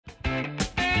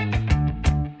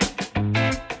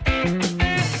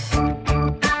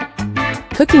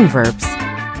Cooking verbs.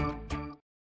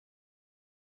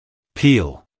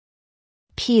 Peel.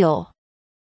 Peel.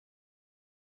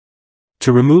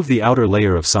 To remove the outer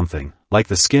layer of something, like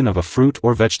the skin of a fruit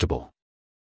or vegetable.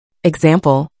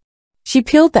 Example: she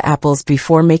peeled the apples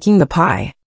before making the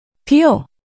pie. Peel.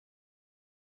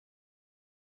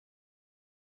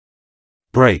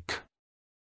 Break.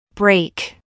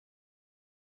 Break.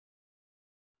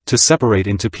 To separate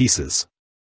into pieces.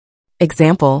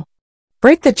 Example: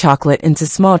 break the chocolate into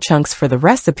small chunks for the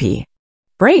recipe.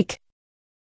 Break.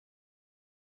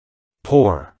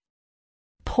 Pour.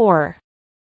 Pour.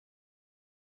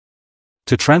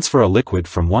 To transfer a liquid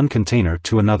from one container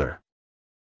to another.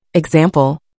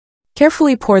 Example: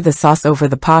 carefully pour the sauce over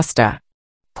the pasta.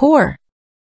 Pour.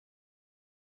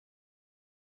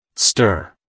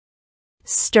 Stir.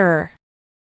 Stir.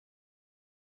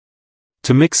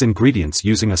 To mix ingredients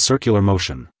using a circular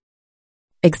motion.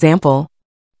 Example: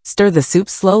 stir the soup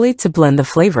slowly to blend the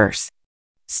flavors.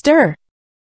 Stir.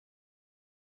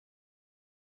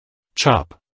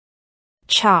 Chop.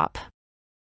 Chop.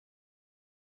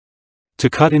 To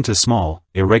cut into small,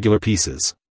 irregular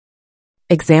pieces.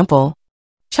 Example: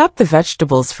 chop the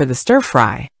vegetables for the stir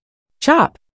fry.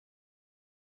 Chop.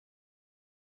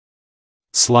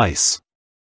 Slice.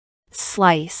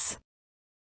 Slice.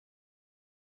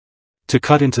 To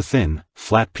cut into thin,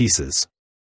 flat pieces.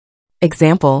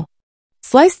 Example: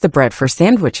 slice the bread for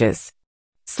sandwiches.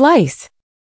 Slice.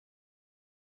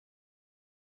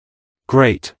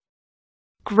 Grate.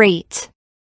 Grate.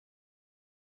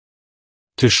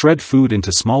 To shred food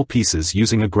into small pieces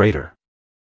using a grater.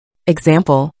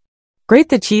 Example: grate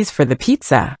the cheese for the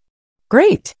pizza.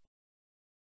 Grate.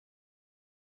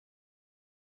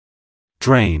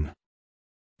 Drain.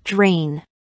 Drain.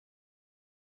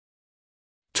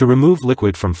 To remove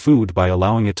liquid from food by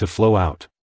allowing it to flow out.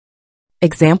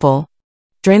 Example: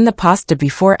 drain the pasta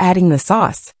before adding the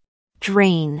sauce.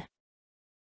 Drain.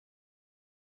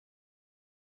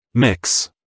 Mix.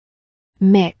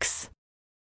 Mix.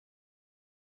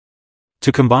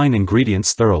 To combine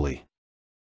ingredients thoroughly.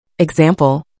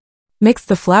 Example: mix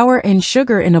the flour and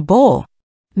sugar in a bowl.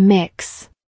 Mix.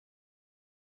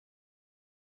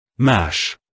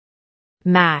 Mash.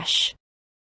 Mash.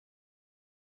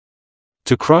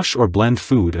 To crush or blend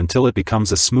food until it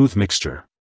becomes a smooth mixture.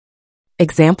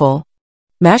 Example: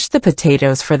 mash the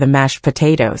potatoes for the mashed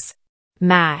potatoes.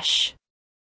 Mash.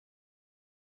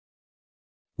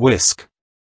 Whisk.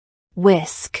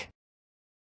 Whisk.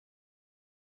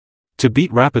 To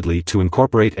beat rapidly to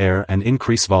incorporate air and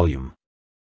increase volume.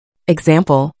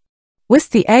 Example: whisk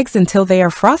the eggs until they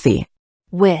are frothy.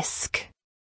 Whisk.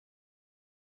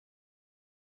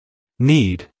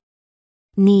 Knead.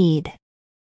 Knead.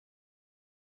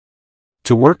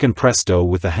 To work and press dough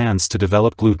with the hands to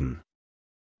develop gluten.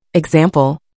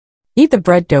 Example: knead the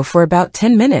bread dough for about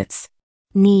 10 minutes.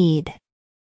 Knead.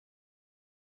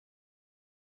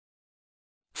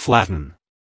 Flatten.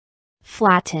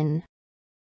 Flatten.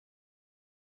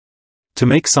 To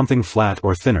make something flat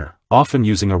or thinner, often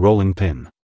using a rolling pin.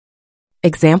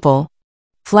 Example: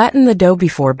 flatten the dough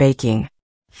before baking.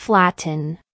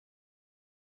 Flatten.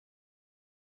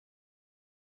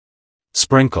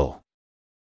 Sprinkle.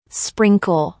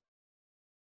 Sprinkle.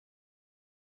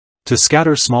 To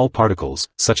scatter small particles,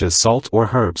 such as salt or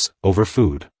herbs, over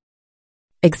food.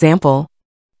 Example: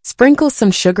 sprinkle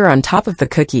some sugar on top of the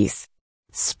cookies.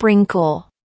 Sprinkle.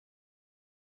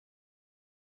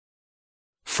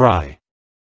 Fry.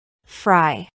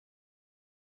 Fry.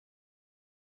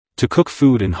 To cook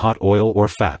food in hot oil or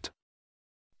fat.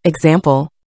 Example: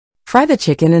 fry the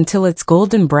chicken until it's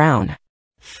golden brown.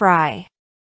 Fry.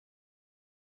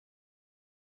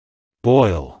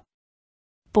 Boil.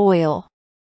 Boil.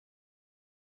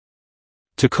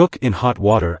 To cook in hot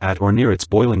water at or near its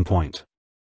boiling point.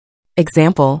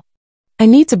 Example: I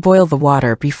need to boil the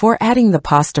water before adding the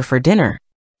pasta for dinner.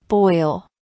 Boil.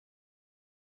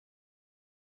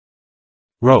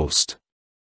 Roast.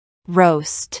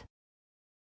 Roast.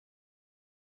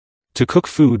 To cook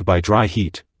food by dry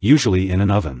heat, usually in an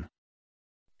oven.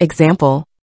 Example: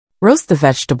 roast the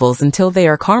vegetables until they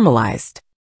are caramelized.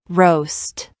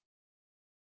 Roast.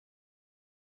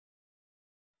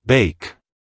 Bake.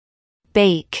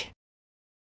 Bake.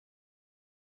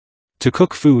 To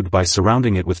cook food by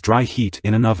surrounding it with dry heat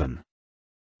in an oven.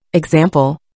 Example: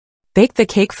 bake the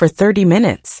cake for 30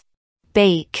 minutes.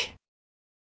 Bake.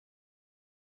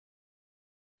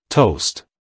 Toast.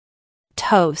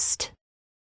 Toast.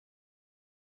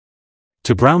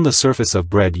 To brown the surface of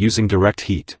bread using direct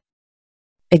heat.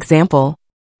 Example: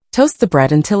 toast the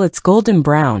bread until it's golden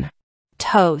brown.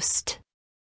 Toast.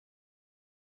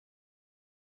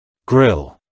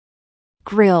 Grill.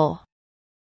 Grill.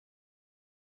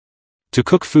 To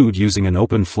cook food using an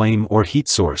open flame or heat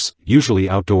source, usually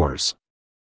outdoors.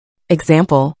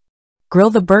 Example: grill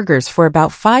the burgers for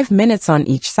about 5 minutes on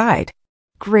each side.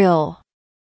 Grill.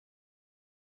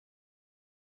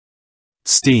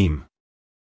 Steam.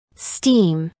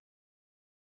 Steam.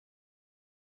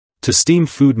 To steam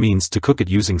food means to cook it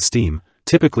using steam,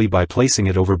 typically by placing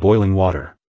it over boiling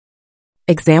water.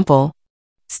 Example: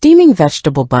 steaming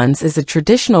vegetable buns is a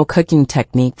traditional cooking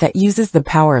technique that uses the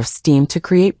power of steam to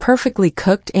create perfectly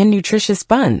cooked and nutritious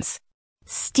buns.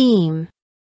 Steam.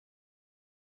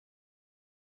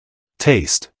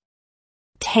 Taste.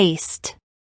 Taste.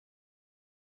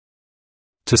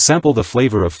 To sample the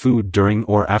flavor of food during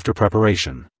or after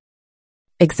preparation.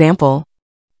 Example: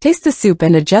 taste the soup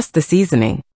and adjust the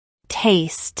seasoning.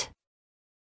 Taste.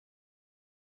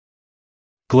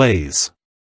 Glaze.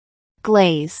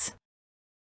 Glaze.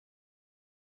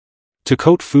 To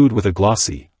coat food with a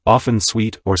glossy, often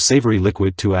sweet or savory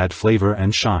liquid to add flavor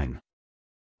and shine.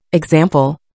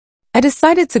 Example: I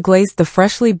decided to glaze the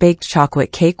freshly baked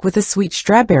chocolate cake with a sweet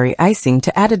strawberry icing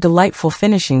to add a delightful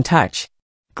finishing touch.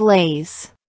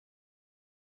 Glaze.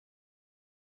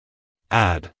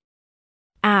 Add.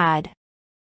 Add.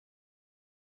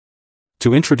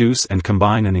 To introduce and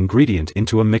combine an ingredient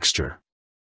into a mixture.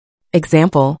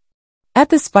 Example: add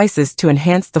the spices to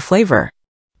enhance the flavor.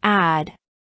 Add.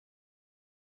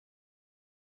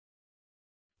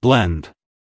 Blend.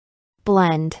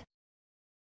 Blend.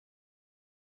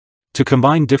 To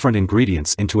combine different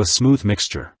ingredients into a smooth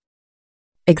mixture.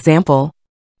 Example: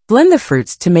 blend the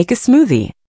fruits to make a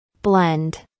smoothie.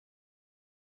 Blend.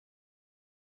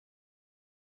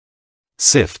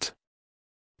 Sift.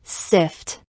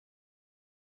 Sift.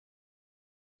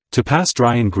 To pass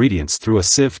dry ingredients through a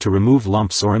sieve to remove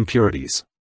lumps or impurities.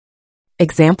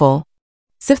 Example: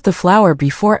 sift the flour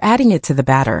before adding it to the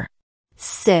batter.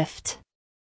 Sift.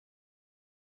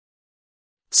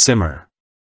 Simmer.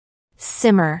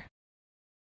 Simmer.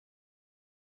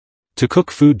 To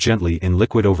cook food gently in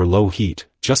liquid over low heat,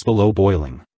 just below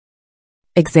boiling.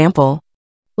 Example: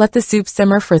 let the soup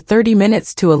simmer for 30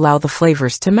 minutes to allow the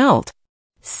flavors to melt.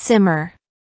 Simmer.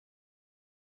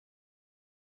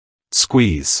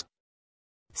 Squeeze.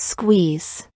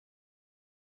 Squeeze.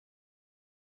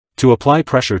 To apply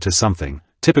pressure to something,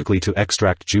 typically to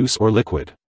extract juice or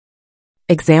liquid.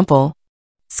 Example: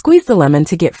 squeeze the lemon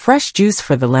to get fresh juice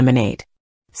for the lemonade.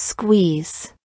 Squeeze.